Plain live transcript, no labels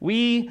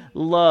We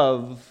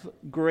love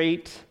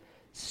great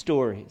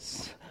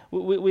stories.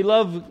 We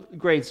love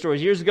great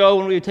stories. Years ago,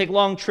 when we would take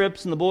long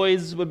trips and the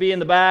boys would be in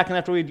the back, and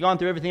after we'd gone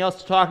through everything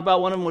else to talk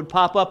about, one of them would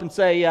pop up and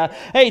say,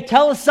 hey,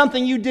 tell us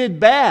something you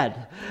did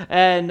bad.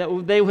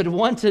 And they would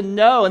want to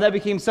know, and that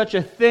became such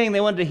a thing.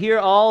 They wanted to hear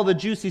all the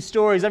juicy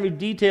stories, every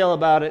detail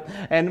about it,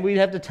 and we'd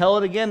have to tell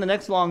it again the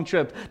next long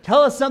trip.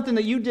 Tell us something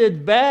that you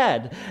did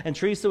bad. And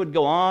Teresa would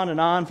go on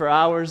and on for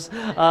hours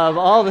of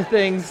all the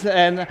things,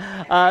 and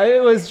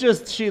it was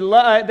just,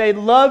 they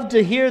loved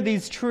to hear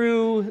these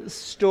true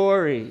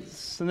stories.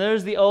 And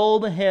there's the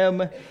old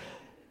hymn,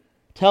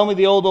 tell me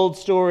the old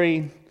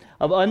story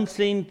of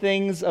unseen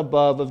things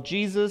above, of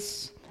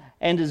Jesus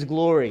and His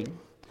glory,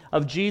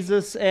 of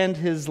Jesus and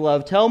His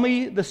love. Tell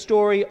me the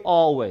story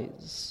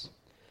always,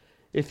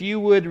 if you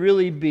would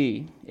really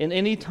be, in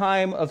any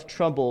time of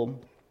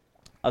trouble,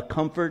 a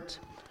comfort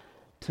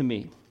to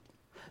me.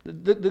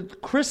 The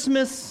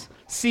Christmas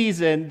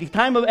season, the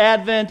time of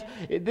Advent,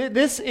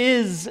 this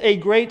is a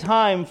great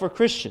time for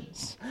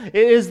Christians. It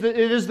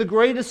is the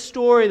greatest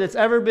story that's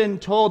ever been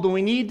told, and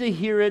we need to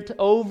hear it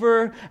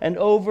over and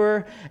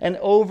over and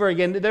over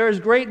again. There is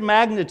great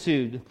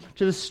magnitude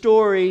to the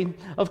story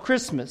of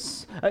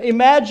Christmas.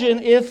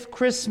 Imagine if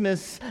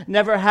Christmas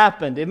never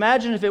happened.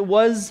 Imagine if it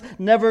was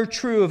never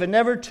true, if it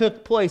never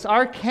took place.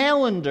 Our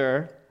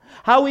calendar,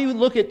 how we would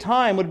look at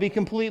time, would be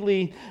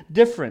completely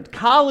different.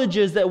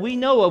 Colleges that we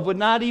know of would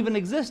not even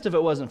exist if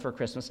it wasn't for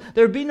Christmas.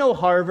 There'd be no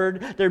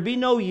Harvard, there'd be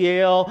no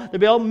Yale, there'd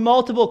be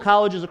multiple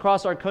colleges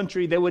across our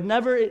country that would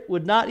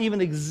not even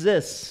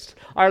exist.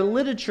 Our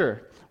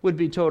literature would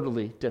be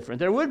totally different.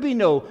 There would be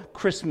no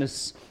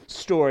Christmas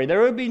story.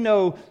 There would be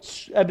no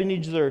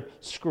Ebenezer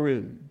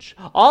Scrooge.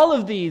 All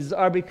of these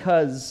are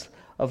because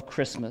of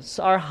Christmas.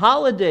 Our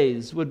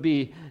holidays would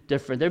be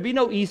different. There'd be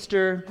no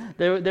Easter.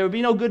 There would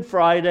be no Good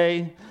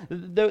Friday.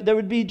 There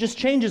would be just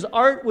changes.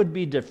 Art would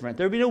be different.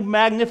 There would be no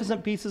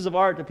magnificent pieces of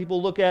art that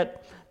people look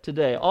at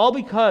today. All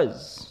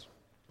because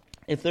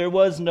if there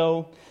was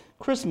no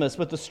Christmas.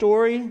 But the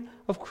story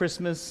of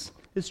Christmas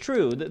is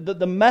true.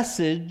 The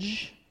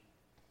message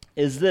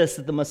is this,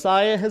 that the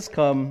Messiah has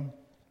come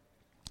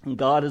and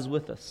God is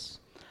with us.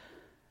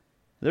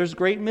 There's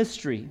great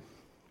mystery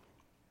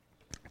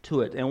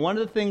to it. And one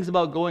of the things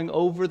about going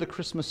over the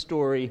Christmas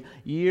story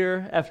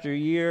year after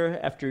year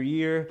after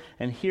year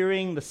and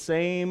hearing the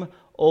same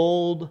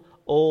old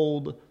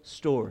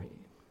story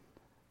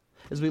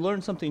is we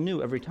learn something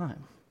new every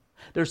time.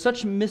 There's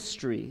such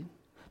mystery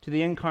to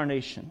the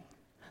incarnation,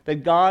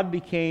 that God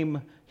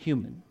became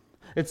human.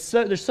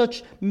 There's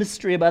such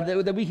mystery about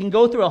it that we can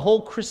go through a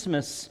whole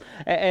Christmas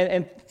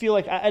and feel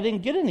like I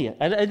didn't get any of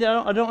it. I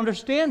don't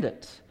understand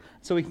it.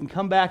 So we can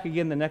come back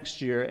again the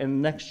next year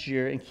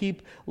and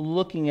keep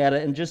looking at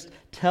it and just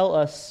tell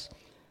us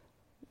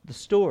the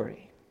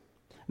story.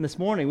 And this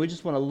morning, we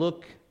just want to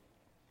look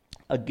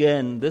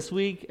again this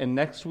week and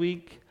next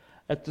week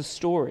at the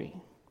story.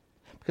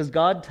 Because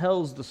God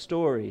tells the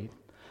story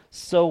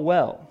so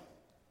well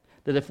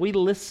that if we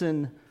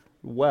listen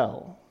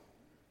well,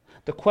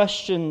 the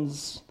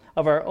questions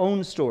of our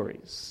own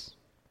stories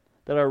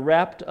that are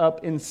wrapped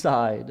up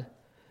inside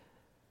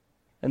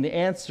and the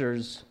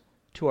answers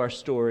to our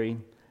story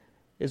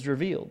is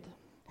revealed.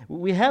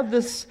 We have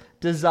this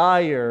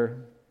desire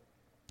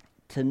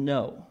to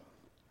know.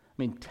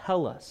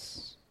 Tell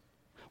us.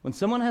 When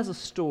someone has a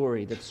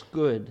story that's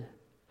good,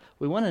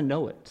 we want to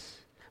know it.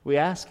 We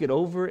ask it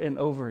over and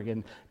over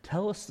again.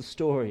 Tell us the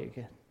story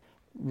again.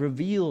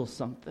 Reveal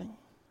something.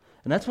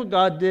 And that's what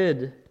God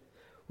did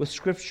with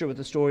Scripture, with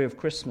the story of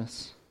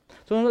Christmas.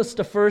 So I want us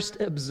to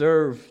first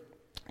observe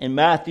in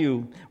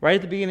Matthew, right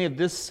at the beginning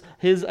of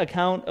his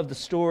account of the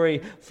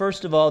story,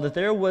 first of all, that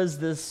there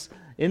was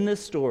in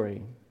this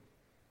story,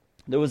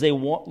 there was a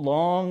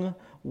long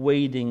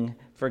waiting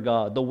for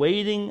God. The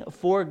waiting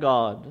for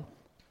God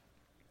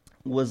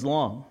was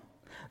long.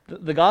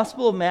 The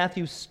Gospel of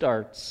Matthew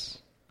starts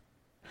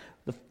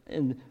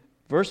in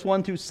verse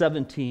 1 through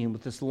 17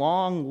 with this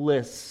long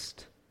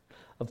list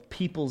of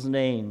people's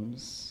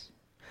names,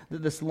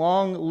 this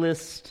long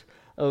list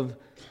of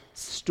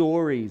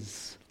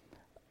stories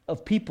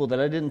of people that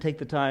I didn't take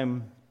the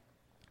time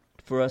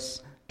for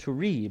us to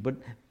read.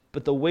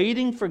 But the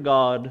waiting for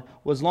God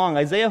was long.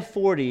 Isaiah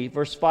 40,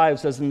 verse 5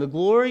 says, "And the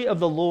glory of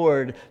the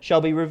Lord shall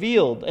be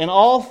revealed, and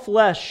all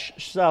flesh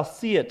shall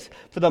see it,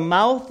 for the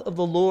mouth of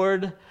the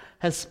Lord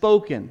has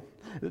spoken."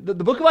 The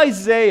book of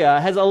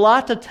Isaiah has a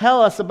lot to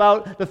tell us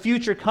about the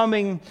future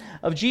coming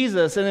of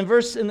Jesus. And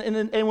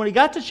and when he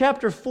got to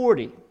chapter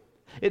 40,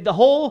 the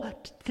whole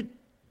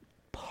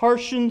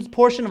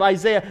portion of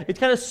Isaiah, it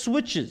kind of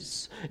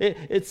switches.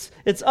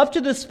 It's up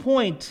to this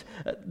point,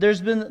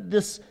 there's been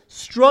this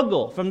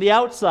struggle from the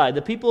outside.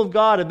 The people of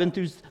God have been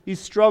through these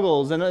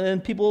struggles, and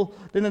then people,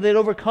 then they'd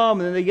overcome,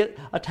 and then they get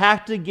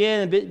attacked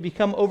again and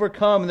become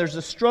overcome, and there's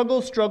a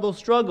struggle.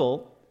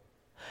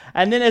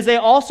 And then as they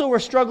also were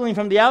struggling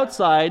from the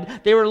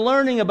outside, they were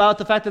learning about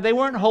the fact that they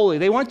weren't holy.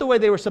 They weren't the way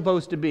they were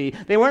supposed to be.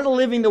 They weren't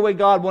living the way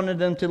God wanted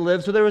them to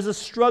live, so there was a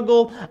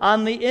struggle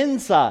on the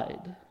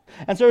inside.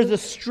 And so there's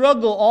this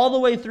struggle all the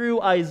way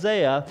through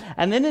Isaiah.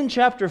 And then in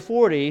chapter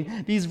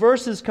 40, these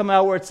verses come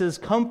out where it says,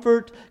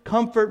 "Comfort,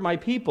 comfort my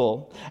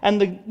people."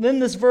 And then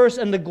this verse,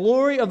 "And the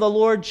glory of the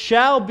Lord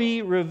shall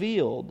be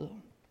revealed,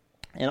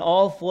 and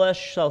all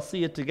flesh shall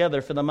see it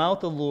together, for the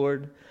mouth of the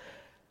Lord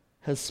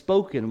has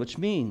spoken," which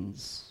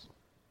means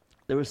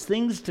there was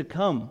things to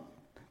come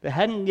that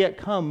hadn't yet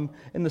come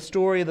in the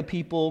story of the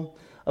people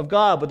of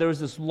God. But there was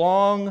this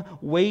long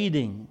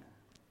waiting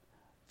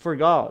for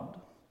God.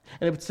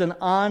 And it's an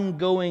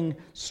ongoing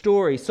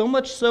story. So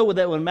much so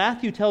that when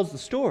Matthew tells the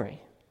story,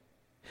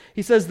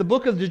 he says the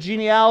book of the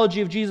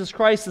genealogy of Jesus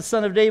Christ, the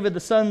son of David, the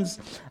sons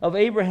of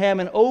Abraham,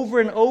 and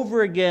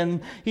over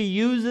again, he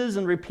uses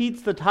and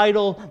repeats the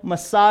title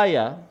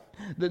Messiah,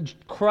 the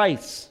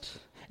Christ.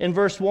 In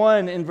verse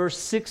 1, in verse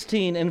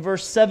 16, in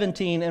verse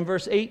 17, in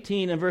verse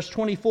 18, in verse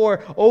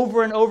 24,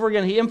 over and over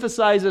again, he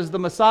emphasizes the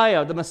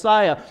Messiah,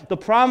 the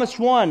promised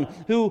one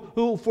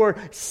who for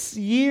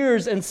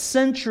years and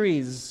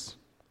centuries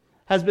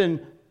has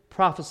been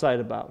prophesied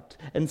about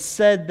and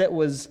said that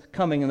was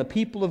coming. And the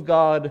people of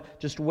God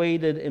just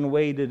waited and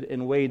waited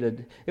and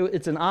waited.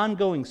 It's an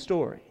ongoing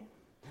story.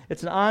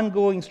 It's an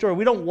ongoing story.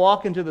 We don't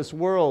walk into this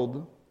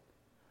world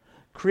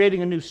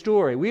creating a new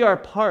story. We are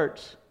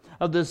part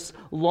of this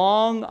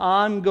long,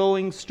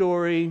 ongoing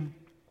story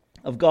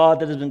of God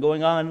that has been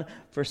going on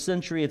for a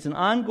century. It's an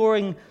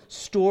ongoing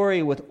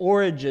story with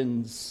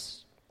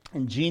origins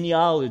and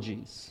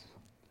genealogies,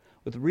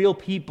 with real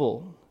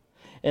people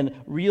and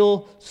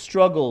real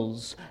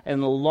struggles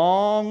and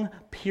long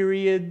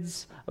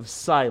periods of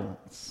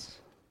silence.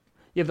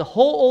 You have the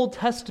whole Old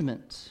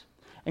Testament,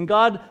 and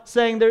God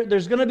saying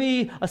there's going to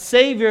be a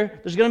Savior,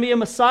 there's going to be a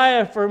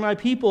Messiah for my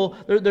people,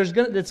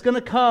 it's going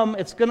to come,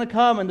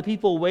 and the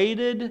people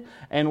waited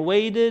and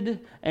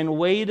waited and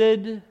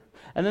waited,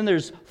 and then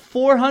there's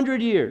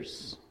 400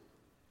 years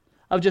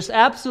of just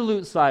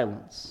absolute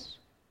silence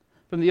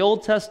from the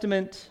Old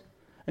Testament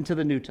into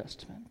the New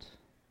Testament.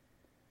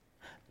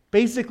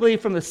 Basically,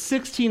 from the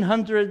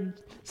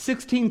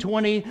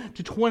 1620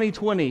 to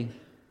 2020,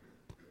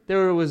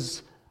 there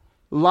was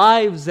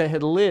lives that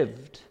had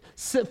lived.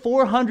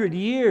 400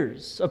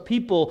 years of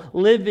people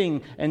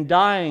living and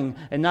dying,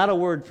 and not a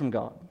word from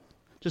God.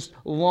 Just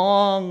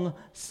long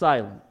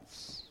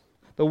silence.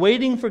 The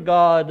waiting for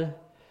God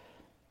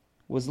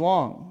was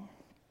long.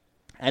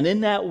 And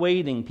in that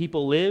waiting,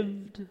 people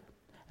lived,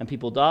 and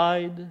people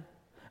died,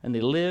 and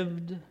they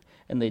lived,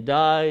 and they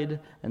died,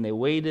 and they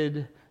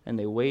waited, and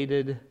they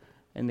waited,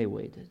 and they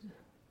waited.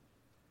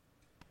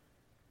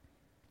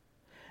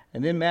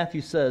 And then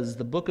Matthew says,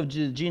 the book of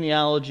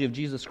genealogy of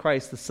Jesus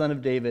Christ, the son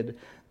of David,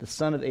 the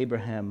son of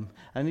Abraham.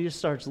 And he just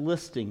starts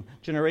listing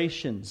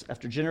generations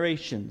after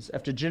generations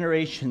after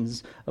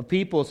generations of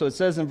people. So it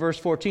says in verse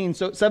 17,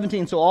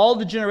 so all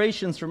the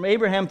generations from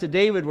Abraham to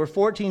David were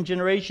 14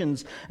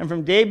 generations, and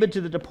from David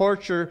to the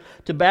departure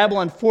to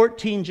Babylon,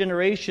 14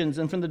 generations,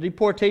 and from the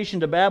deportation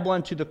to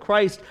Babylon to the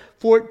Christ,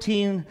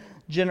 14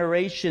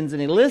 generations.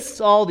 And he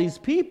lists all these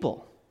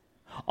people.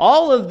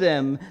 All of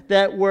them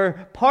that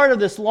were part of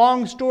this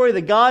long story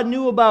that God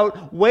knew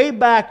about way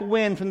back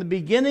when, from the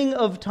beginning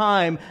of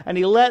time, and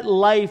he let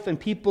life and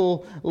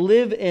people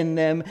live in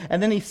them.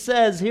 And then he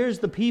says, here's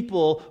the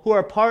people who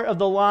are part of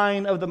the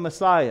line of the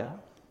Messiah,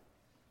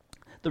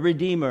 the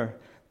Redeemer,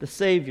 the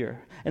Savior.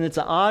 And it's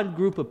an odd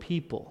group of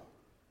people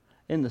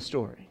in the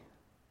story.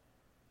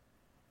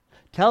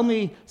 Tell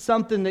me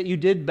something that you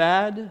did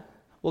bad.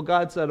 Well,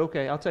 God said,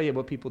 okay, I'll tell you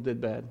what people did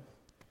bad.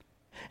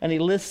 And he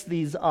lists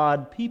these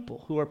odd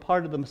people who are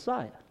part of the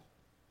Messiah.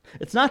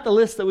 It's not the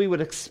list that we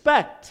would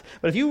expect,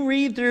 but if you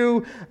read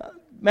through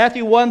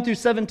Matthew 1 through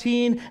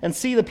 17 and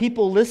see the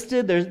people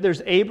listed,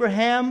 there's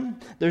Abraham,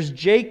 there's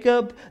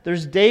Jacob,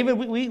 there's David.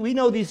 We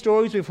know these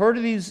stories, we've heard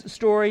of these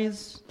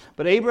stories,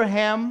 but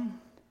Abraham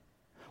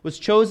was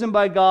chosen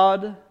by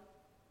God,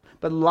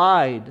 but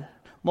lied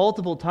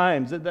multiple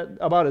times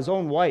about his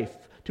own wife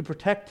to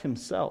protect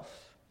himself.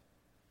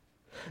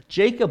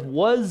 Jacob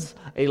was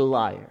a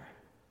liar,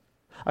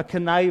 a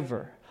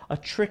conniver, a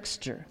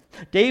trickster.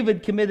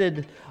 David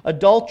committed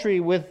adultery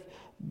with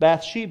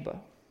Bathsheba.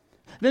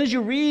 Then as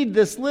you read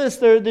this list,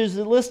 there's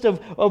a list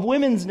of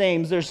women's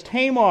names. There's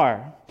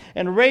Tamar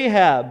and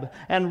Rahab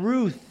and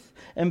Ruth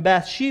and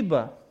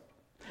Bathsheba.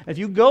 If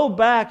you go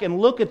back and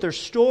look at their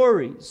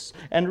stories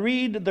and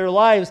read their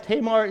lives,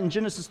 Tamar in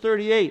Genesis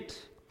 38,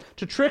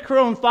 to trick her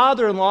own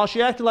father-in-law,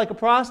 she acted like a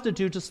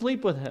prostitute to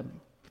sleep with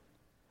him.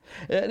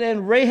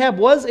 And Rahab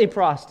was a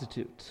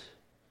prostitute.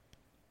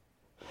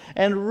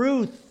 And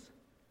Ruth,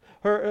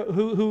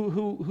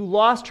 who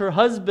lost her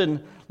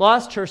husband,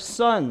 lost her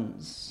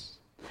sons,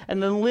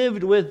 and then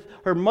lived with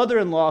her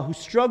mother-in-law who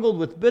struggled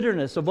with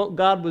bitterness of what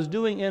God was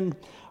doing in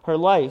her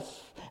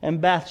life. And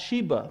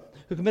Bathsheba,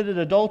 who committed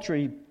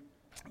adultery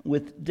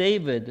with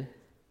David.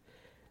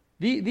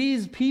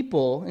 These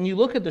people, and you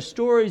look at the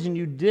stories and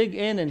you dig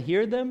in and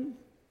hear them,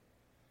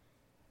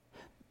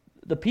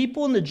 the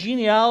people in the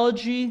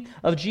genealogy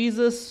of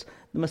Jesus,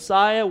 the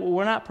Messiah,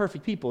 were not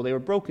perfect people. They were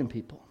broken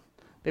people.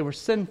 They were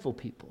sinful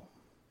people.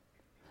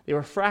 They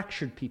were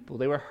fractured people.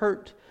 They were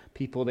hurt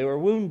people. They were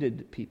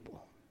wounded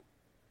people.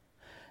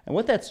 And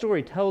what that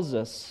story tells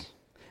us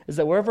is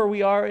that wherever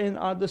we are in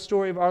the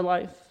story of our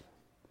life,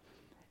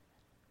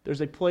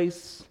 there's a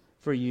place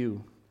for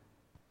you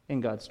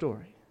in God's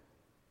story.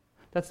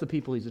 That's the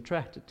people he's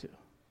attracted to.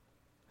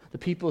 The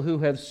people who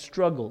have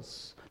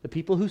struggles, the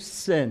people who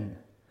sin,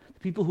 the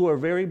people who are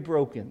very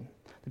broken,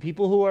 the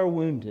people who are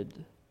wounded.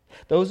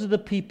 Those are the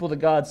people that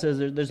God says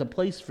there's a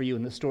place for you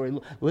in the story.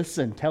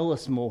 Listen, tell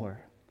us more.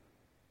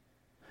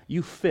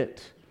 You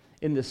fit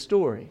in this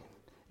story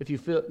if you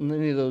fit in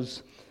any of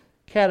those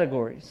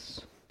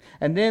categories.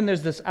 And then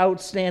there's this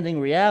outstanding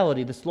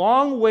reality, this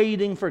long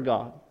waiting for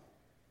God.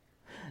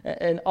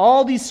 And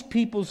all these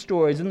people's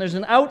stories, and there's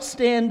an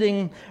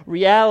outstanding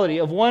reality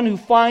of one who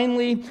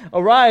finally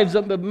arrives.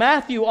 But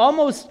Matthew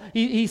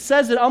he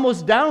says it,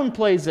 almost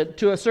downplays it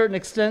to a certain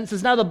extent. It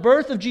says, now the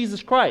birth of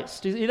Jesus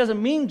Christ. He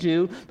doesn't mean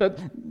to, but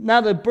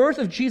now the birth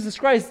of Jesus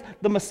Christ,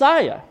 the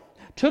Messiah,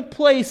 took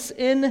place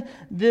in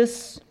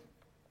this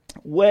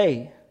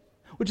way,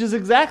 which is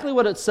exactly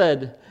what it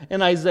said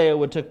in Isaiah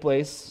would took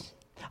place.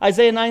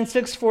 Isaiah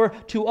 9:6, for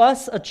to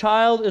us a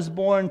child is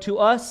born, to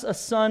us a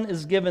son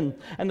is given,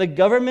 and the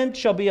government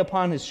shall be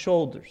upon his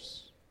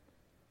shoulders.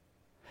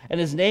 And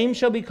his name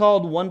shall be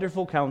called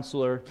Wonderful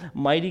Counselor,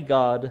 Mighty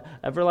God,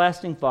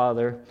 Everlasting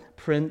Father,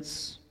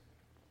 Prince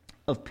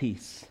of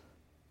Peace.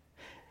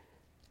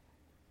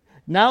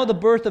 Now the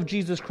birth of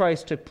Jesus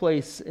Christ took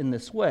place in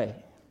this way.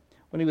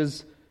 When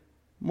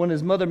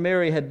his mother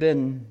Mary had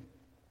been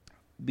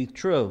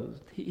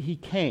betrothed, he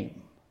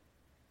came.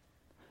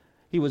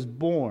 He was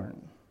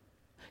born.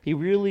 He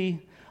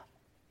really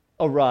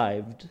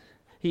arrived.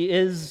 He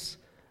is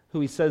who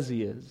he says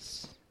he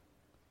is.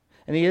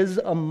 And he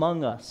is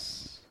among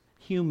us,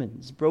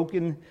 humans,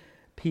 broken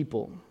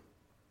people.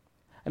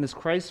 And as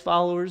Christ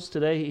followers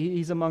today,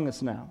 he's among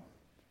us now.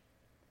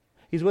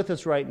 He's with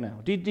us right now.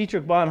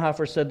 Dietrich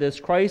Bonhoeffer said this,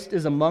 Christ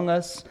is among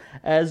us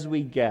as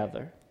we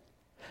gather,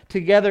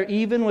 together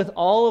even with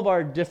all of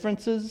our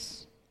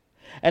differences.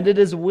 And it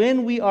is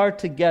when we are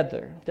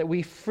together that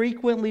we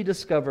frequently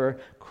discover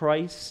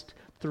Christ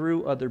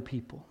through other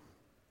people.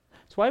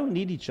 It's why we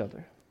need each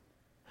other.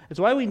 It's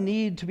why we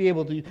need to be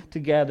able to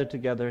gather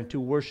together and to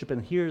worship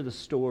and hear the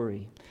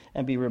story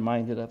and be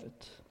reminded of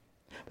it.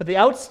 But the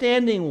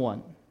outstanding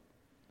one,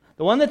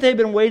 the one that they've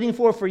been waiting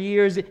for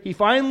years, he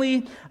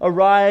finally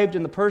arrived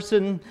in the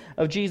person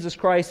of Jesus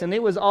Christ, and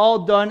it was all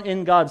done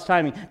in God's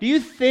timing. Do you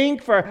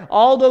think for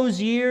all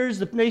those years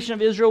the nation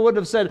of Israel would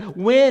have said,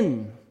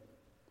 when?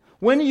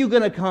 When are you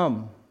going to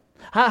come?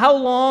 How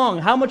long?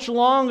 How much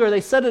longer?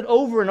 They said it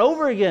over and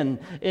over again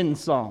in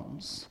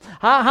Psalms.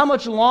 How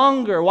much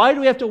longer? Why do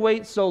we have to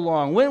wait so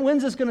long?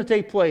 When's this going to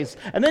take place?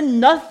 And then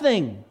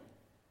nothing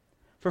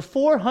for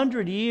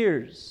 400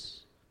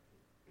 years.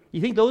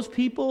 You think those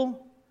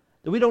people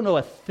that we don't know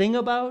a thing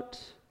about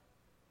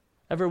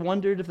ever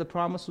wondered if the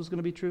promise was going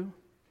to be true?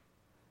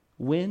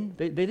 When?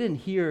 They didn't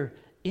hear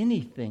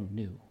anything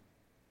new.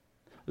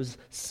 It was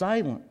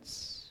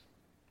silence.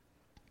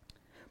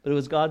 But it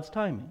was God's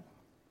timing.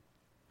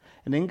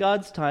 And in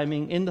God's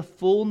timing, in the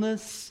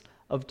fullness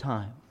of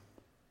time,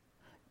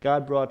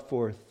 God brought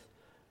forth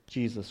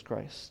Jesus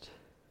Christ.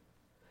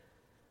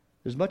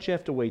 There's much you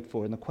have to wait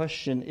for, and the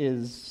question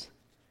is,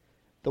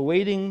 the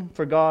waiting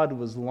for God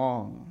was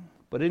long,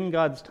 but in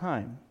God's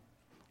time,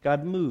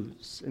 God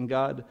moves and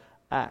God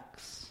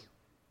acts.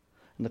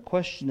 And the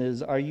question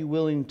is, are you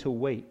willing to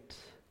wait?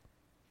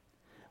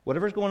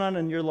 Whatever's going on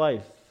in your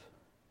life,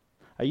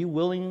 are you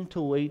willing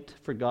to wait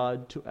for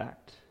God to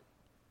act?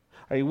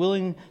 Are you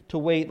willing to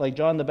wait like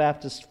John the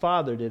Baptist's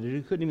father did,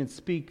 who couldn't even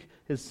speak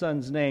his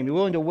son's name? You're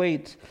willing to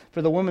wait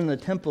for the woman in the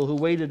temple who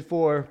waited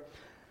for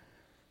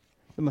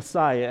the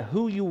Messiah.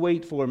 Who you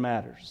wait for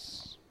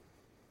matters.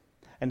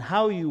 And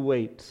how you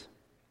wait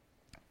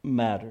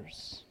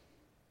matters.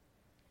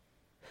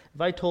 If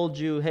I told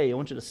you, hey, I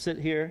want you to sit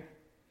here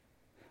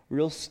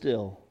real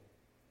still,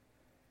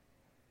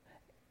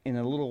 in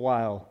a little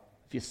while,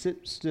 if you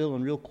sit still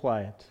and real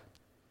quiet,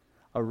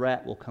 a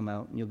rat will come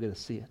out and you'll get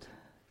to see it.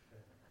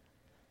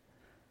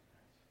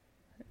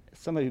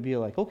 Somebody would be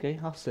like, okay,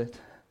 I'll sit.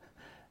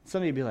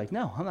 Somebody would be like,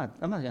 no, I'm not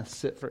going to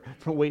sit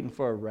for waiting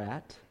for a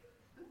rat.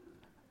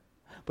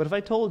 But if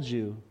I told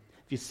you,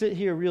 if you sit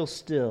here real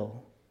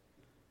still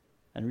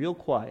and real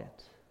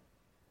quiet,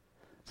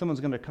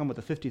 someone's going to come with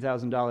a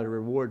 $50,000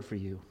 reward for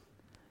you,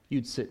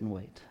 you'd sit and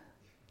wait.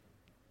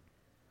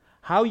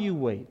 How you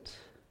wait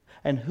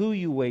and who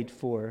you wait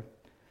for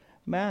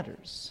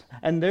matters.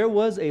 And there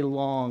was a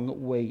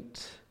long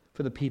wait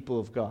for the people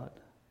of God.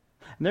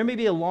 And there may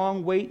be a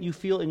long wait you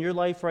feel in your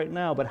life right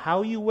now, but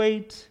how you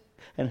wait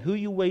and who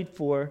you wait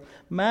for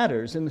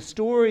matters. And the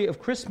story of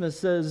Christmas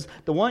says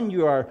the one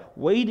you are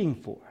waiting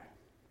for,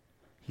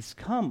 he's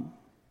come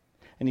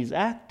and he's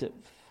active.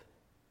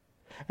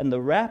 And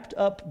the wrapped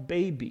up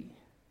baby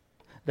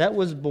that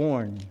was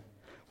born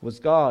was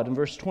God. In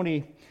verse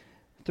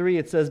 23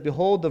 it says,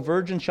 behold, the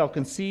virgin shall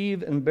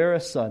conceive and bear a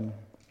son,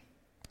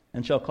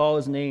 and shall call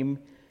his name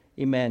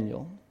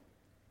Emmanuel.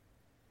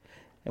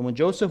 And when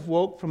Joseph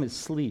woke from his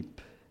sleep,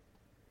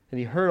 and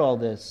he heard all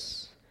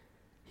this,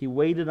 he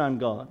waited on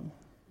God.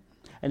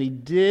 And he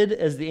did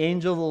as the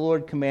angel of the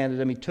Lord commanded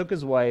him. He took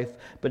his wife,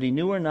 but he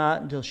knew her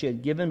not until she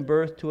had given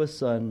birth to a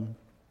son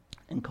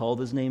and called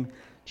his name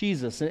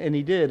Jesus. And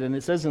he did. And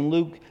it says in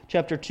Luke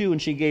chapter 2,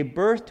 and she gave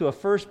birth to a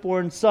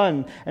firstborn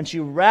son, and she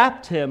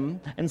wrapped him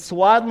in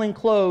swaddling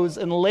clothes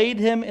and laid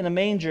him in a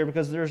manger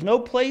because there's no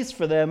place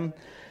for them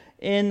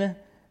in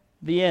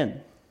the inn.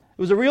 It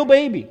was a real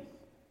baby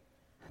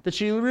that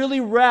she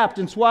really wrapped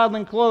in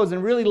swaddling clothes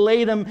and really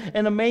laid him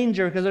in a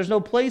manger because there's no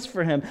place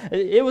for him.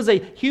 It was a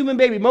human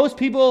baby. Most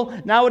people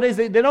nowadays,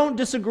 they don't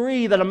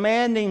disagree that a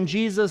man named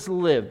Jesus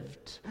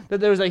lived, that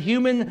there was a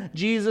human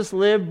Jesus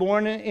lived,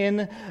 born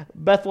in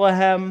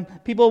Bethlehem.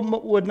 People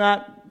would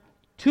not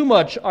too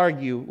much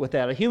argue with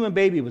that. A human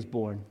baby was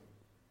born.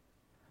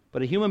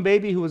 But a human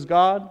baby who was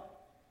God,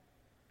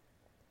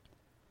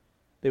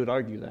 they would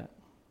argue that.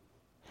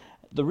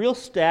 The real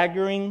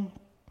staggering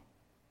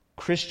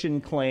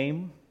Christian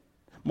claim,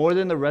 more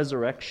than the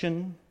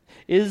resurrection,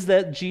 is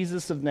that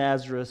Jesus of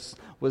Nazareth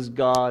was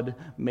God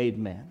made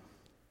man.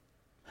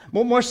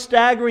 More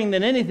staggering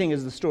than anything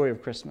is the story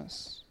of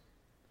Christmas.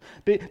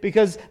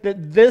 Because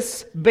that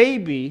this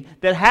baby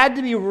that had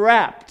to be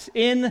wrapped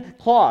in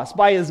cloths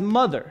by his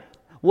mother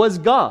was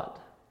God,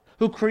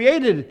 who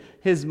created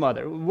his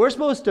mother. We're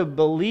supposed to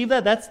believe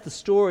that. That's the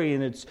story,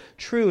 and it's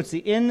true. It's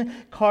the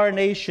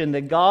incarnation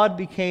that God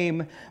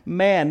became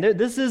man.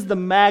 This is the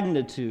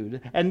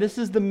magnitude, and this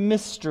is the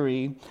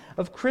mystery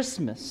of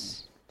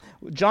Christmas.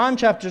 John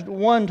chapter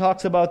 1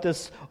 talks about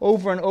this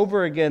over and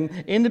over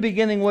again. In the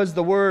beginning was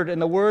the Word,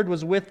 and the Word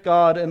was with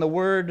God, and the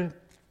Word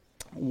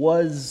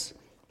was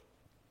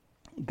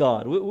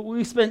God.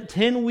 We spent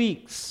 10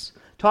 weeks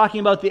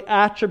talking about the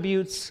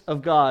attributes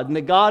of God, and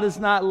that God is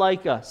not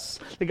like us.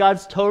 That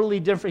God's totally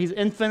different. He's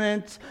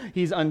infinite.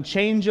 He's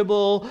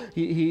unchangeable.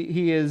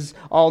 He is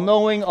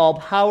all-knowing,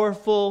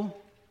 all-powerful.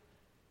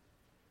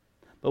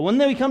 But when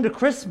we come to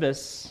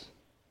Christmas,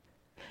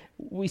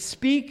 we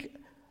speak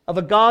of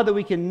a God that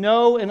we can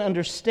know and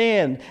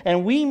understand.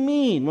 And we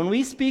mean, when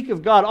we speak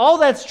of God, all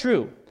that's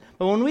true.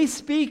 But when we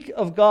speak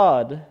of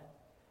God,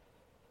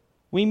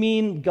 we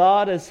mean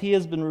God as He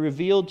has been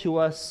revealed to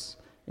us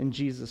in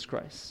Jesus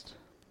Christ,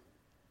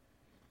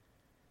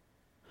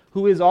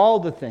 who is all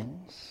the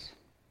things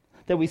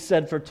that we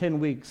said for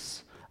 10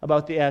 weeks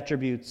about the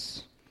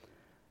attributes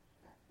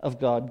of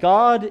God.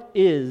 God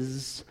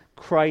is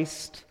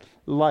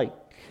Christ-like.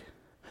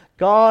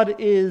 God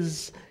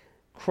is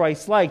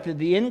Christ-like. That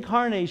the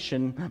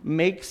incarnation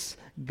makes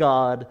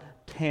God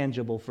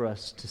tangible for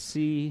us to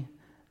see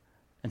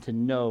and to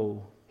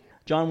know.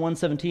 John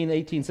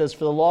 1:17-18 says,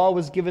 "For the law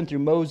was given through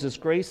Moses,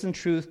 grace and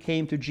truth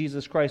came through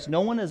Jesus Christ.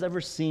 No one has ever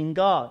seen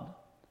God.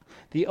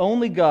 The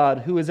only God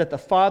who is at the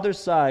Father's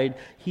side,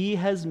 He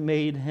has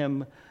made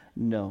Him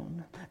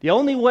known." The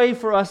only way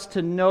for us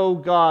to know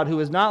God, who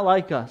is not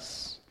like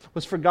us,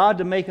 was for God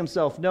to make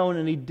Himself known,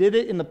 and He did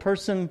it in the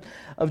person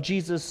of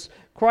Jesus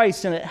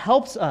Christ. And it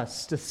helps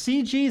us to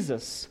see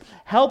Jesus,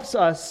 helps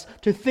us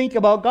to think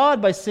about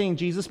God by seeing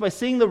Jesus, by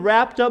seeing the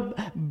wrapped up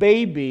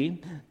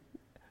baby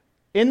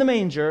in the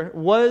manger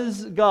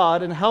was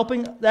God, and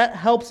that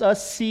helps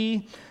us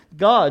see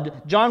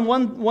God. John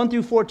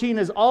 1-14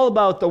 is all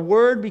about the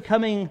Word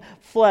becoming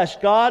flesh,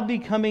 God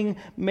becoming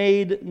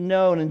made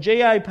known. And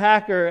J.I.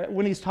 Packer,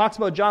 when he talks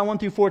about John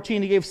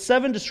 1-14, he gave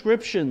 7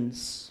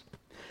 descriptions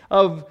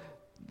of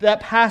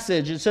that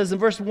passage. It says in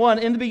verse 1,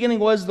 "In the beginning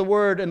was the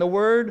Word, and the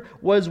Word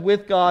was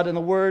with God, and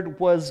the Word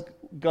was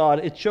God."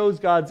 It shows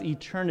God's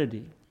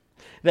eternity.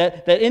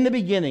 That in the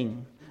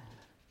beginning,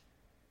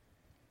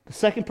 the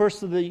second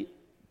person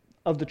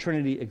of the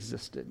Trinity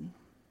existed.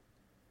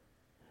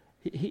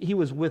 He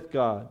was with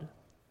God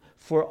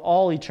for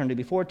all eternity,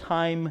 before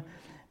time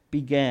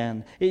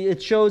began.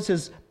 It shows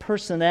His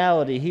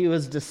personality. He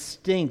was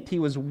distinct. He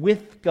was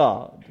with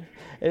God.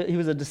 He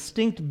was a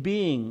distinct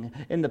being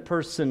in the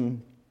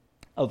person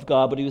of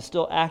God, but He was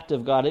still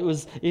active God.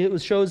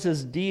 It shows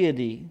His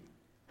deity.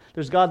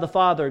 There's God the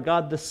Father,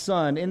 God the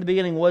Son. In the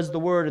beginning was the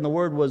Word, and the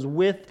Word was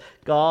with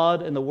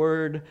God, and the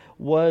Word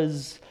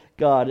was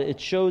God. It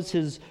shows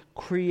His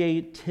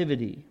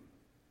creativity.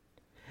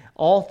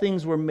 All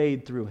things were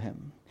made through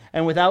Him,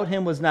 and without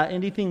Him was not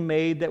anything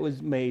made that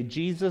was made.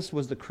 Jesus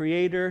was the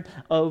creator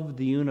of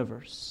the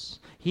universe.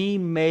 He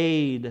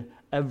made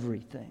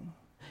everything.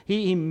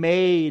 He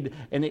made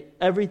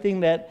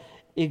everything that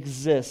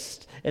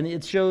exists, and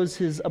it shows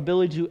His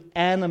ability to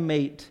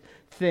animate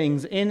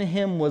things. In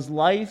Him was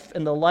life,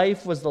 and the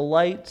life was the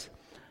light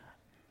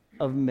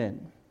of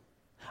men.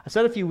 I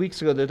said a few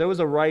weeks ago that there was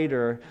a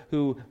writer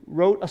who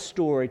wrote a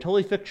story,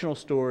 totally fictional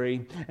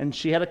story, and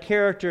she had a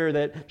character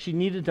that she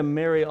needed to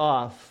marry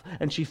off,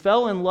 and she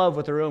fell in love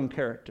with her own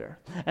character.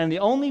 And the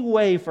only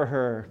way for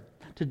her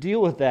to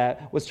deal with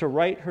that was to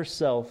write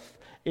herself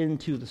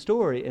into the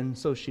story, and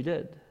so she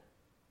did.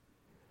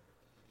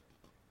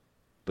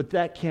 But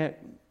that can't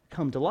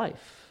come to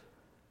life.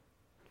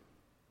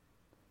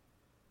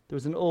 There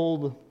was an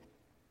old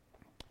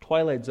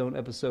Twilight Zone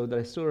episode that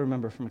I still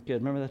remember from a kid.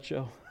 Remember that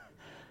show?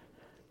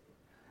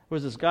 Where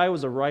this guy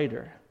was a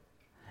writer,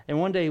 And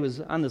one day he was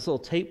on this little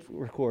tape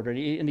recorder,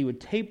 and he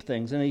would tape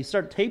things, and he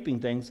started taping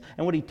things,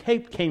 and what he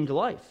taped came to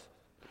life.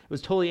 It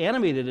was totally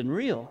animated and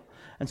real.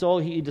 And so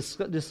he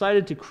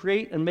decided to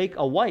create and make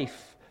a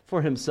wife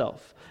for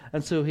himself.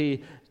 And so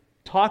he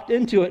talked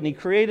into it, and he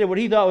created what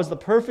he thought was the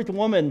perfect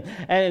woman,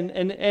 and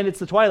it's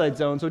the Twilight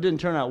Zone, so it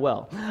didn't turn out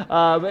well.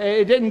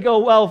 It didn't go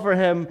well for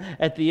him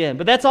at the end.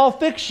 But that's all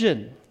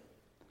fiction.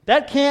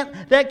 That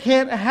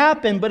can't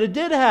happen, but it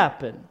did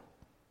happen.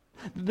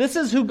 This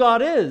is who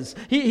God is.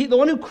 He, the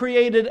one who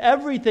created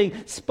everything,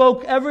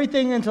 spoke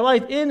everything into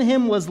life. In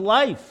him was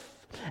life.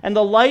 And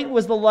the light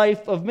was the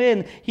life of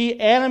men. He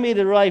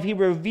animated life. He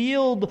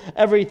revealed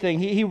everything.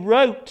 He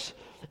wrote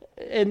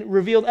and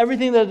revealed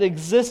everything that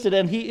existed,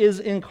 and he is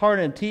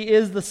incarnate. He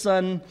is the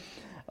Son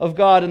of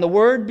God. And the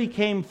Word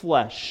became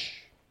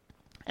flesh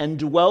and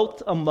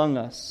dwelt among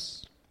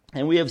us.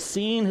 And we have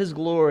seen his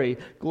glory.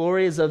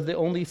 Glory is of the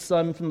only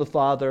Son from the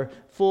Father,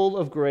 full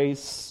of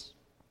grace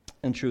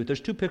and truth. There's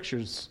two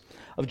pictures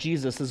of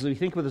Jesus as we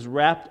think of this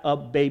wrapped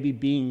up baby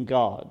being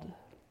God.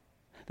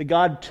 That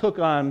God took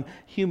on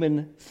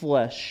human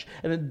flesh.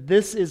 And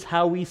this is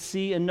how we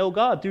see and know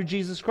God, through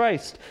Jesus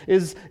Christ.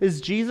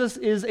 Jesus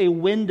is a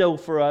window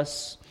for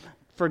us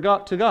to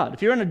God.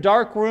 If you're in a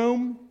dark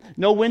room,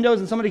 no windows,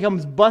 and somebody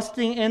comes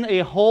busting in a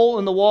hole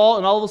in the wall,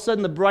 and all of a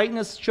sudden the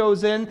brightness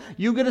shows in,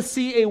 you get to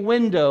see a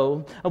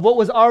window of what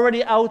was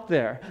already out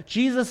there.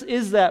 Jesus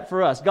is that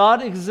for us.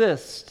 God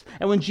exists.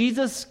 And when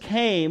Jesus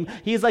came,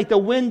 he's like the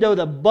window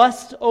that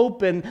busts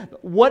open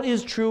what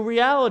is true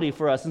reality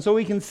for us. And so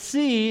we can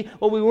see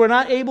what we were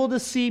not able to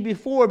see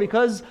before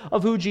because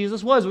of who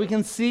Jesus was. We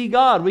can see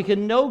God. We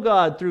can know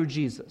God through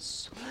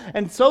Jesus.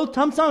 And so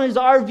sometimes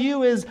our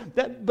view is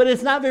that, but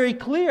it's not very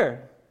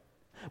clear.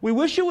 We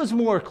wish it was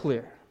more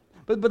clear,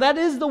 but that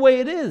is the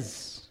way it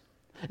is.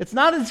 It's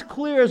not as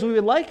clear as we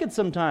would like it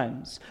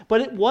sometimes,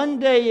 but one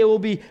day it will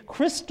be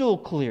crystal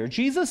clear.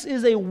 Jesus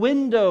is a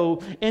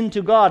window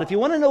into God. If you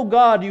want to know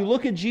God, you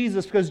look at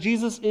Jesus because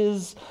Jesus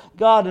is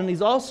God, and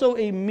he's also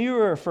a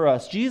mirror for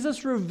us.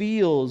 Jesus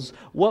reveals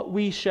what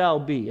we shall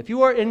be. If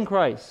you are in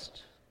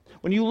Christ,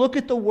 when you look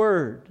at the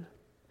Word,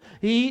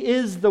 he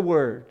is the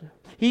Word.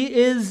 He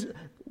is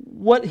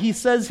what he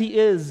says he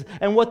is,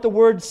 and what the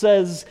Word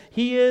says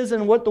he is,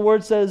 and what the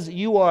Word says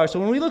you are. So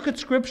when we look at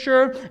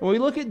Scripture, and we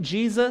look at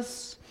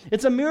Jesus,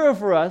 it's a mirror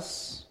for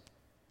us,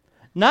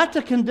 not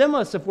to condemn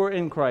us if we're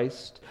in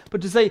Christ,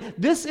 but to say,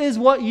 this is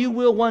what you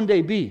will one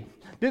day be.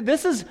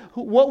 This is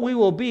what we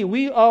will be.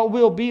 We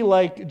will be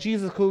like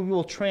Jesus, who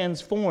will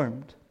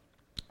transformed.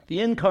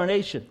 The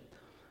incarnation.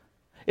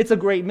 It's a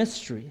great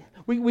mystery.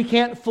 We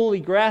can't fully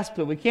grasp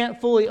it. We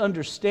can't fully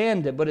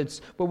understand it,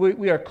 but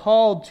we are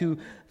called to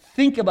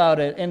think about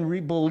it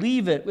and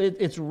believe it.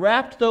 It's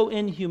wrapped, though,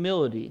 in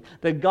humility,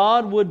 that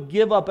God would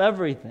give up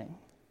everything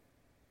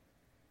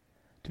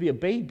to be a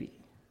baby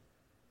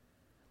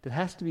that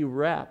has to be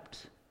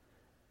wrapped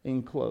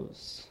in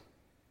clothes.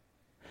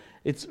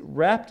 It's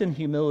wrapped in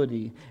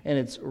humility, and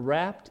it's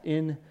wrapped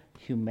in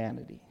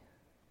humanity.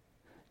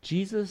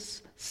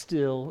 Jesus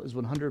still is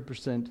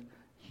 100%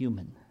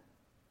 human.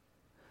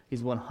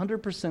 He's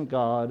 100%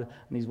 God,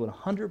 and he's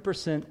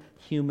 100%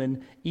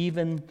 human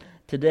even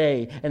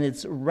today. And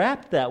it's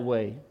wrapped that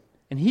way,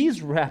 and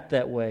he's wrapped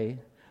that way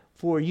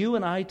for you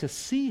and I to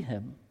see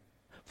him,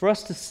 for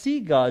us to see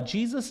God.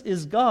 Jesus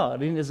is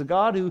God, and is a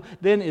God who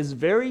then is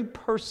very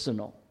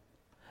personal.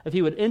 If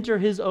he would enter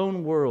his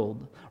own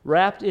world,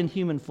 wrapped in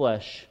human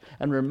flesh,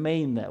 and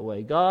remain that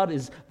way. God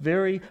is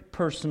very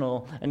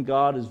personal, and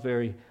God is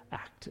very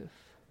active.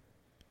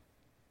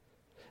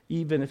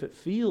 Even if it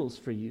feels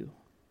for you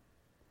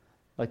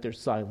like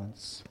there's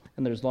silence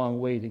and there's long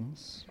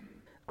waitings.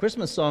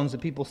 Christmas songs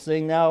that people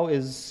sing now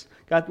is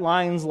got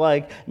lines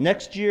like,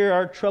 next year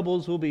our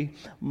troubles will be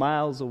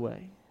miles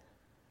away.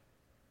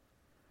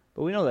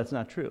 But we know that's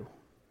not true.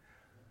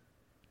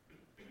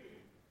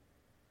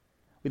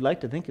 We'd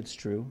like to think it's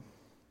true.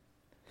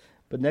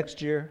 But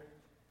next year,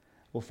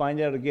 we'll find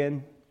out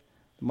again,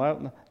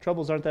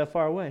 troubles aren't that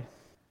far away.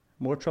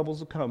 More troubles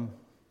will come.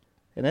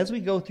 And as we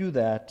go through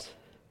that,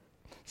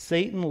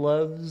 Satan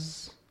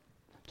loves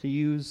to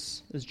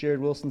use, as Jared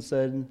Wilson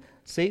said,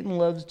 Satan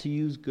loves to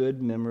use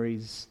good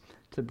memories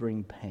to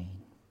bring pain.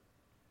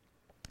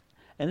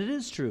 And it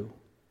is true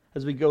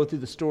as we go through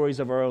the stories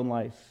of our own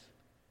life.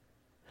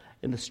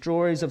 In the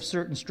stories of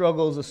certain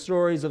struggles, the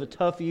stories of a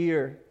tough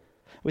year,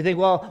 we think,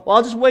 well,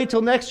 I'll just wait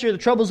till next year, the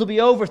troubles will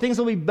be over, things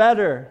will be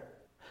better.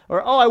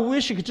 Or, I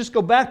wish it could just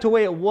go back to the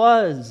way it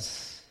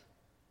was.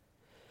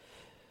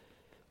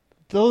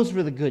 Those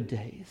were the good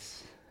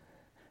days.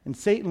 And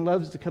Satan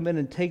loves to come in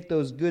and take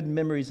those good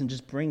memories and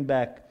just bring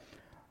back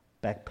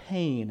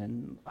pain.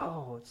 And,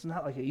 it's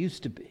not like it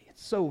used to be.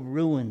 It's so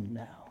ruined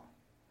now.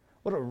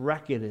 What a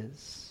wreck it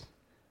is.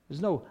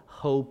 There's no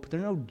hope.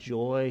 There's no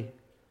joy.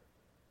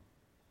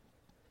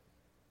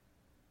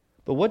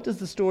 But what does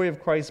the story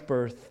of Christ's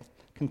birth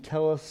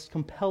compel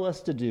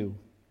us to do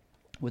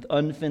with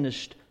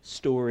unfinished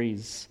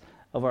stories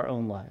of our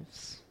own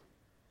lives?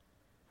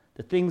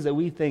 The things that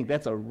we think,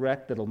 that's a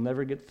wreck that'll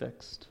never get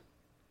fixed.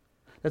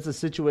 That's a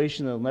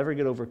situation that will never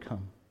get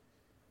overcome.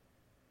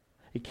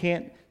 It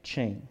can't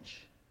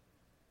change.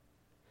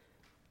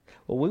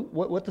 Well,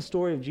 what the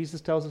story of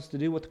Jesus tells us to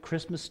do, what the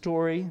Christmas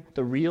story,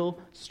 the real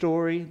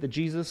story that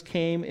Jesus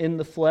came in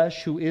the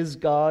flesh, who is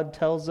God,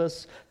 tells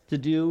us to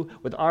do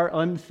with our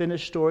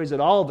unfinished stories that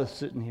all of us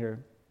sitting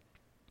here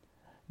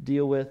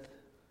deal with,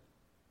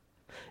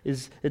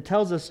 is it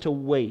tells us to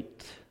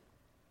wait,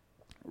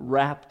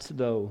 wrapped,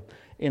 though,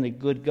 in a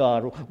good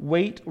God.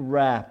 Wait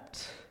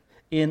wrapped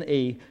in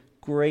a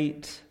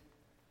great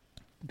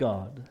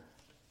God.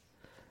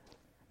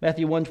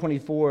 Matthew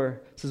 1:24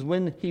 says,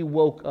 when he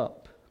woke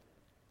up,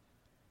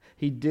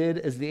 he did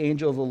as the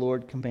angel of the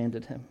Lord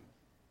commanded him.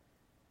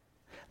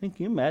 I mean,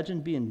 can you imagine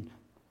being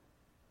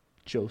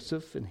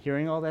Joseph and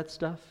hearing all that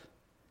stuff?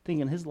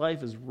 Thinking his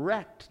life is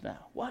wrecked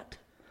now. What?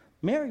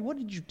 Mary, what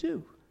did you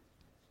do?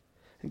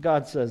 And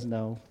God says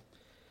no.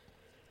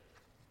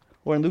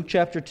 Or in Luke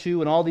chapter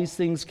 2, and all these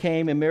things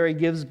came, and Mary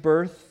gives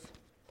birth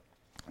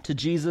to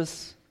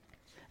Jesus.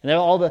 And then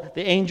all the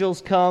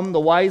angels come, the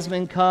wise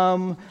men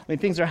come. I mean,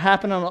 things are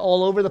happening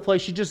all over the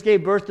place. She just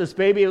gave birth to this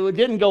baby. It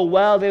didn't go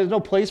well. There was no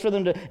place for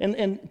them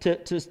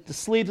to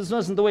sleep. This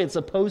wasn't the way it's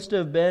supposed to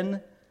have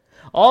been.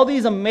 All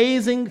these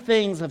amazing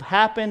things have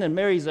happened, and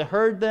Mary's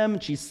heard them,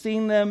 and she's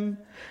seen them.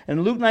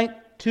 And Luke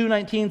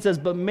 2:19 says,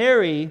 but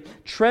Mary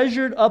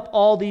treasured up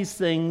all these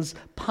things,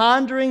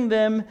 pondering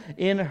them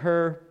in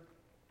her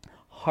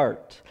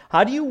heart.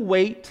 How do you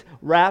wait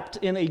wrapped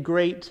in a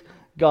great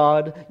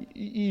God?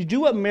 You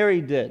do what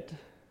Mary did.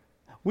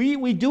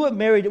 We do what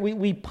Mary did.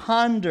 We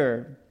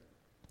ponder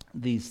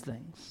these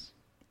things.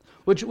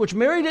 Which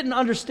Mary didn't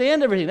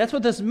understand everything. That's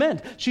what this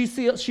meant. She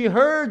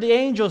heard the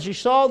angels. She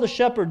saw the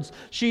shepherds.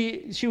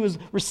 She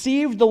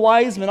received the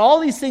wise men. All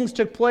these things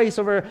took place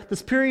over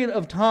this period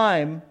of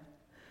time.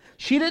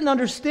 She didn't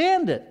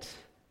understand it,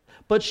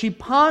 but she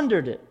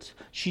pondered it.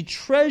 She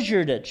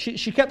treasured it.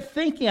 She kept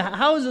thinking,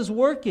 how is this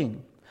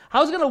working?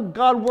 How is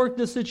God work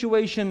this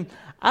situation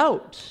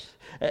out?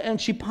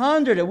 And she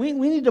pondered it. We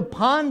need to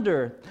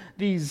ponder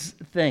these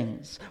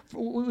things.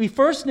 We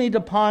first need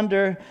to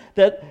ponder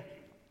that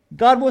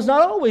God was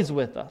not always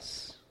with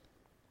us.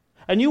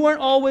 And you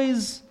weren't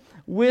always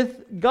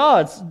with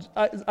God.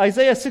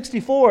 Isaiah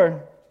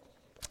 64,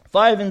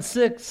 5 and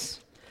 6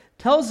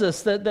 tells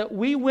us that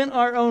we went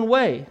our own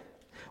way.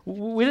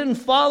 We didn't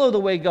follow the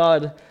way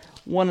God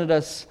wanted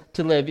us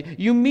to live.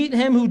 You meet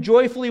him who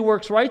joyfully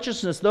works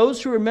righteousness. Those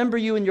who remember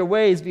you in your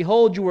ways,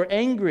 behold, you were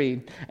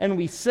angry, and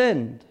we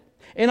sinned.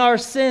 In our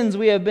sins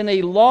we have been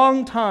a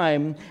long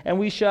time,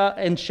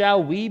 and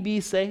shall we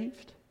be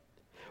saved?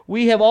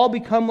 We have all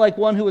become like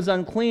one who is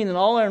unclean, and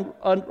all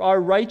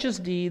our righteous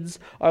deeds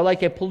are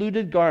like a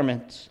polluted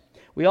garment.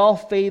 We all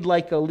fade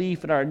like a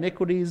leaf, and our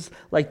iniquities,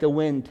 like the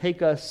wind,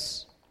 take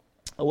us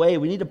away.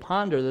 We need to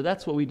ponder that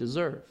that's what we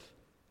deserve.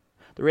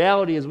 The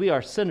reality is we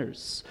are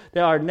sinners.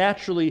 They are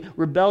naturally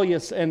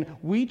rebellious, and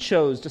we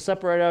chose to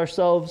separate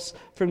ourselves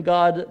from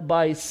God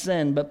by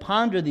sin. But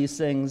ponder these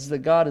things, that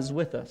God is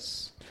with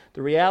us.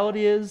 The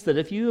reality is that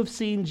if you have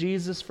seen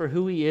Jesus for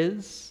who he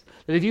is,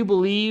 that if you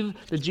believe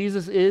that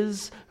Jesus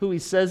is who he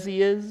says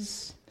he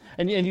is,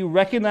 and you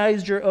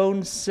recognized your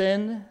own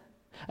sin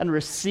and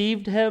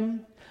received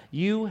him,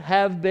 you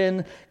have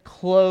been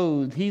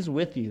clothed. He's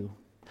with you.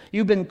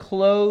 You've been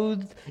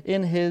clothed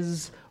in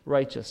his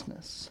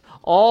righteousness.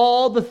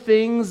 All the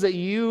things that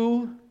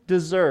you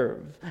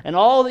deserve and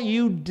all that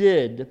you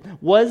did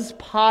was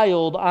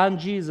piled on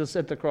Jesus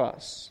at the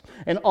cross.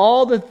 And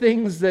all the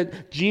things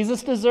that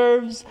Jesus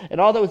deserves and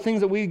all the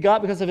things that we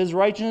got because of his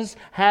righteousness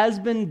has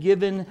been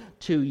given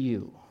to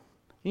you.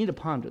 You need to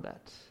ponder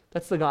that.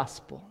 That's the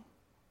gospel.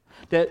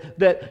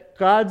 That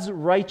God's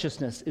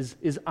righteousness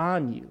is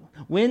on you.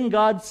 When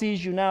God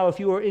sees you now,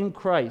 if you are in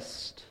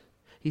Christ,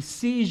 he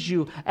sees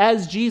you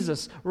as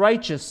Jesus,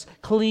 righteous,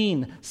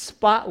 clean,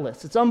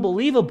 spotless. It's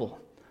unbelievable,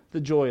 the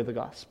joy of the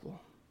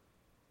gospel.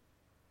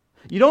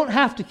 You don't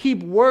have to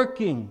keep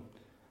working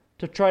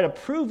to try to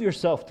prove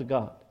yourself to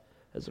God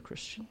as a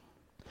Christian.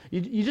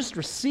 You just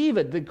receive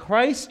it. The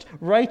Christ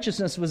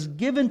righteousness was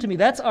given to me.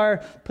 That's our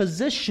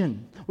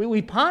position.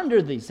 We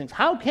ponder these things.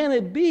 How can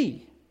it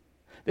be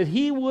that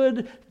he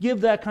would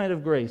give that kind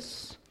of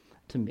grace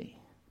to me?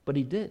 But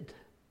he did.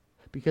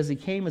 Because he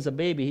came as a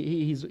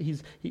baby.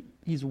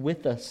 He's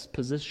with us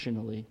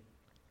positionally.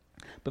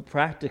 But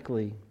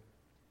practically,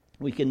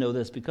 we can know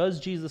this. Because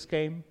Jesus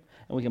came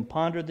and we can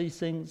ponder these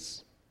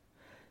things,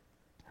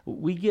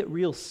 we get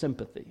real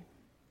sympathy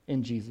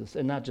in Jesus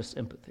and not just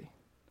empathy.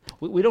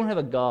 We don't have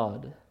a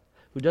God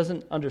who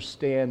doesn't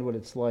understand what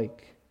it's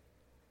like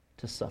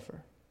to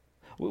suffer.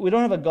 We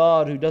don't have a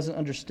God who doesn't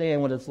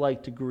understand what it's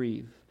like to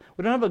grieve.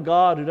 We don't have a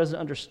God who doesn't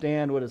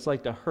understand what it's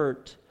like to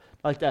hurt,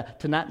 like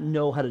to not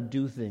know how to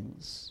do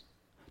things,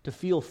 to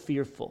feel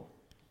fearful.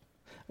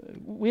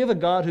 We have a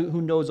God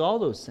who knows all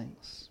those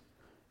things.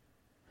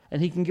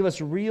 And he can give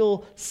us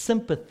real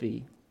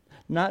sympathy,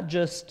 not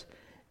just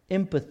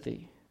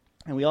empathy.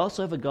 And we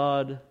also have a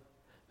God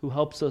who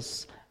helps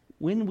us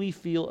when we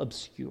feel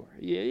obscure.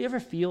 You ever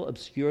feel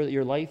obscure, that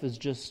your life is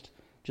just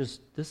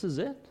this is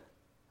it?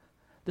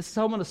 This is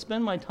how I'm going to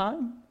spend my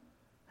time?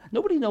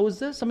 Nobody knows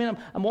this. I mean,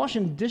 I'm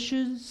washing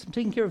dishes, I'm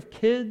taking care of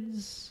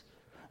kids,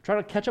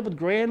 trying to catch up with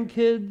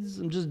grandkids.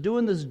 I'm just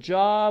doing this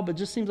job. It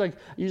just seems like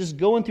you're just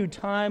going through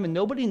time and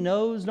nobody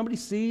knows, nobody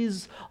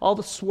sees all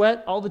the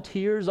sweat, all the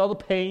tears, all the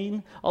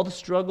pain, all the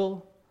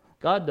struggle.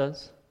 God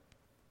does.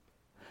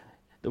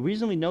 The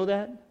reason we know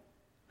that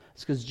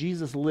is because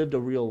Jesus lived a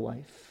real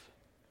life.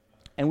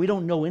 And we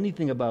don't know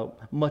anything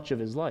about much of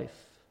his life.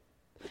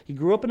 He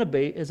grew up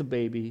as a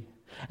baby,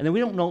 and then we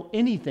don't know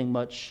anything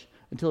much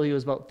until he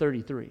was about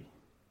 33.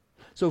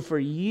 So for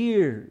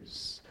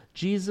years,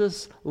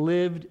 Jesus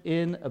lived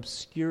in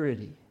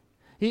obscurity.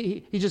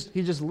 He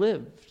just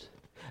lived.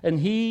 And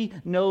he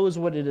knows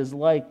what it is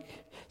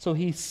like. So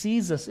he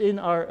sees us in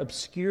our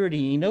obscurity.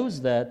 He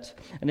knows that.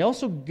 And he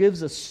also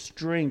gives us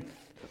strength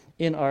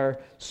in our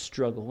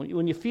struggle.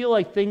 When you feel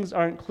like things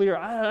aren't clear,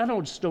 I don't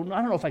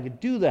know if I could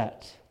do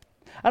that.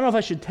 I don't know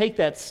if I should take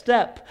that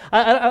step.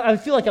 I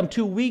feel like I'm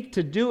too weak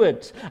to do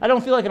it. I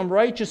don't feel like I'm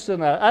righteous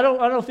enough. I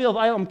don't feel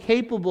I am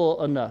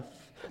capable enough.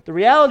 The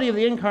reality of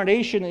the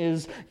incarnation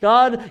is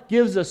God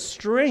gives us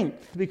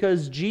strength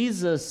because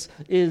Jesus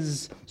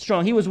is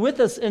strong. He was with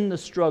us in the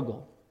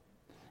struggle.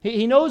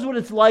 He knows what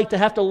it's like to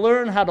have to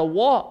learn how to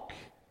walk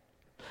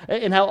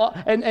and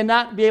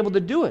not be able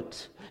to do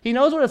it. He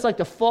knows what it's like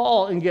to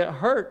fall and get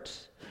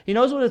hurt. He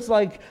knows what it's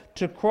like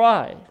to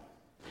cry.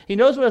 He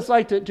knows what it's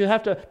like to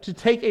have to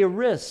take a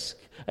risk.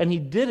 And he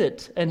did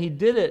it, and he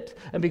did it.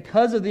 And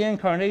because of the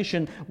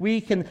incarnation, we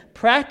can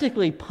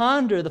practically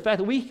ponder the fact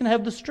that we can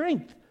have the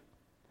strength.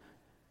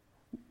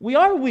 We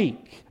are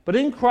weak, but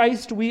in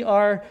Christ we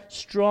are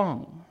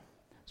strong.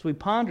 So we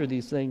ponder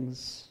these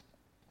things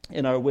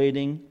in our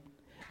waiting,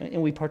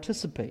 and we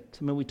participate.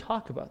 I mean, we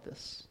talk about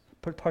this.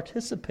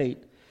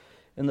 Participate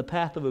in the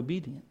path of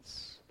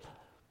obedience.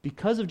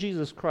 Because of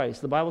Jesus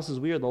Christ, the Bible says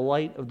we are the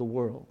light of the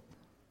world.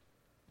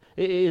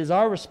 It is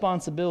our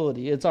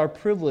responsibility, it's our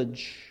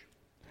privilege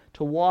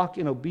to walk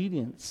in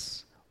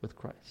obedience with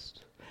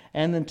Christ,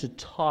 and then to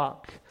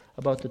talk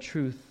about the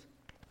truth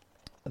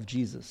of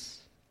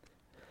Jesus.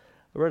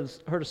 I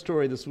heard a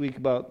story this week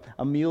about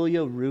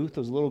Amelia Ruth.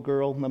 There was a little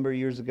girl a number of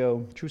years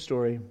ago. True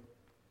story.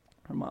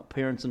 Her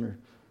parents and her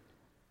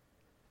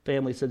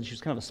family said she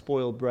was kind of a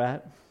spoiled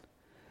brat.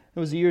 It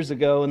was years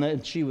ago,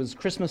 and she was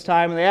Christmas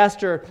time, and they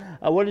asked her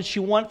what did she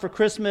want for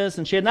Christmas,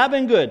 and she had not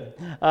been good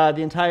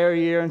the entire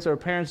year, and so her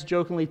parents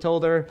jokingly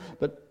told her,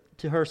 but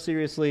to her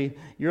seriously,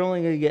 you're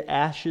only going to get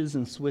ashes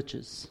and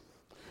switches.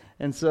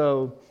 And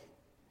so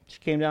she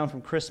came down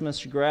from Christmas,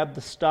 she grabbed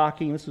the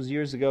stocking, this was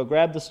years ago,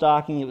 grabbed the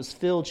stocking, it was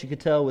filled, she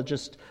could tell, with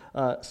just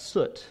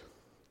soot,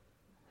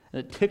 and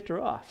it ticked her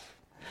off.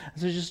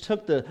 And so she just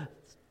took the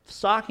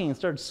stocking and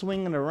started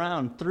swinging it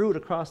around, threw it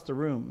across the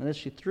room, and as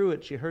she threw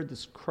it, she heard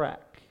this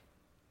crack.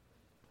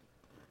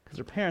 Because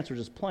her parents were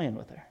just playing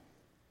with her.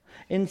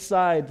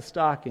 Inside the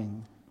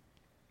stocking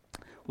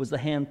was the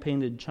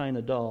hand-painted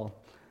china doll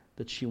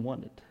that she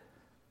wanted.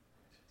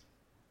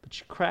 But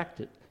she cracked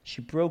it. She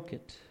broke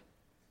it.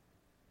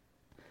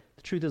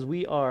 The truth is,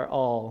 we are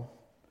all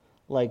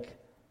like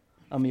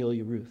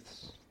Amelia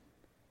Ruth's.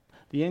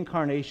 The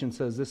incarnation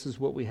says this is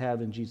what we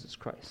have in Jesus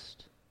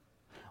Christ.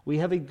 We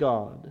have a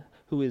God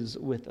who is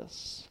with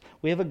us.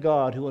 We have a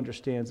God who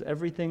understands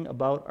everything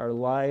about our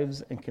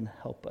lives and can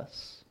help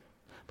us.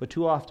 But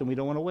too often we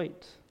don't want to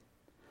wait.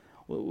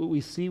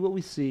 We see what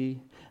we see.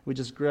 We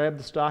just grab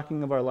the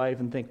stocking of our life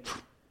and think,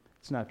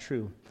 it's not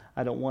true.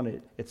 I don't want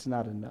it. It's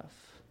not enough.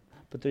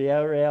 But the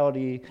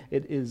reality,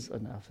 it is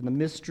enough. And the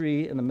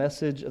mystery and the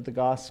message of the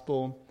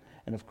gospel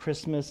and of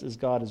Christmas is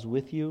God is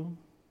with you.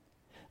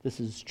 This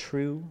is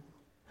true.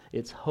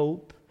 It's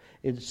hope.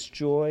 It's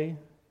joy.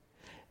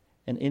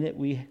 And in it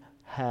we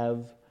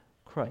have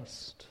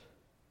Christ.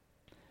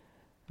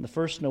 And the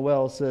first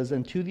Noel says,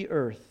 and to the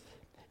earth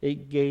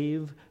it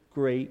gave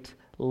great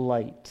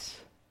light,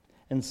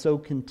 and so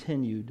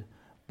continued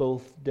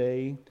both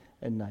day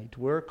and night.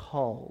 We're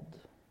called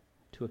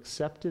to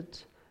accept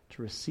it,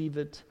 to receive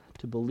it,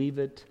 to believe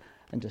it,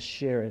 and to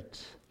share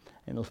it,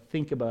 and to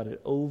think about it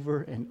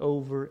over and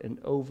over and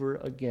over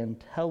again.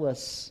 Tell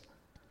us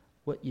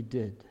what you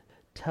did.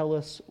 Tell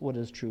us what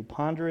is true.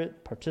 Ponder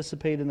it,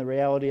 participate in the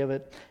reality of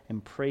it,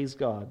 and praise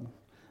God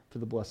for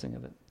the blessing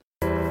of it.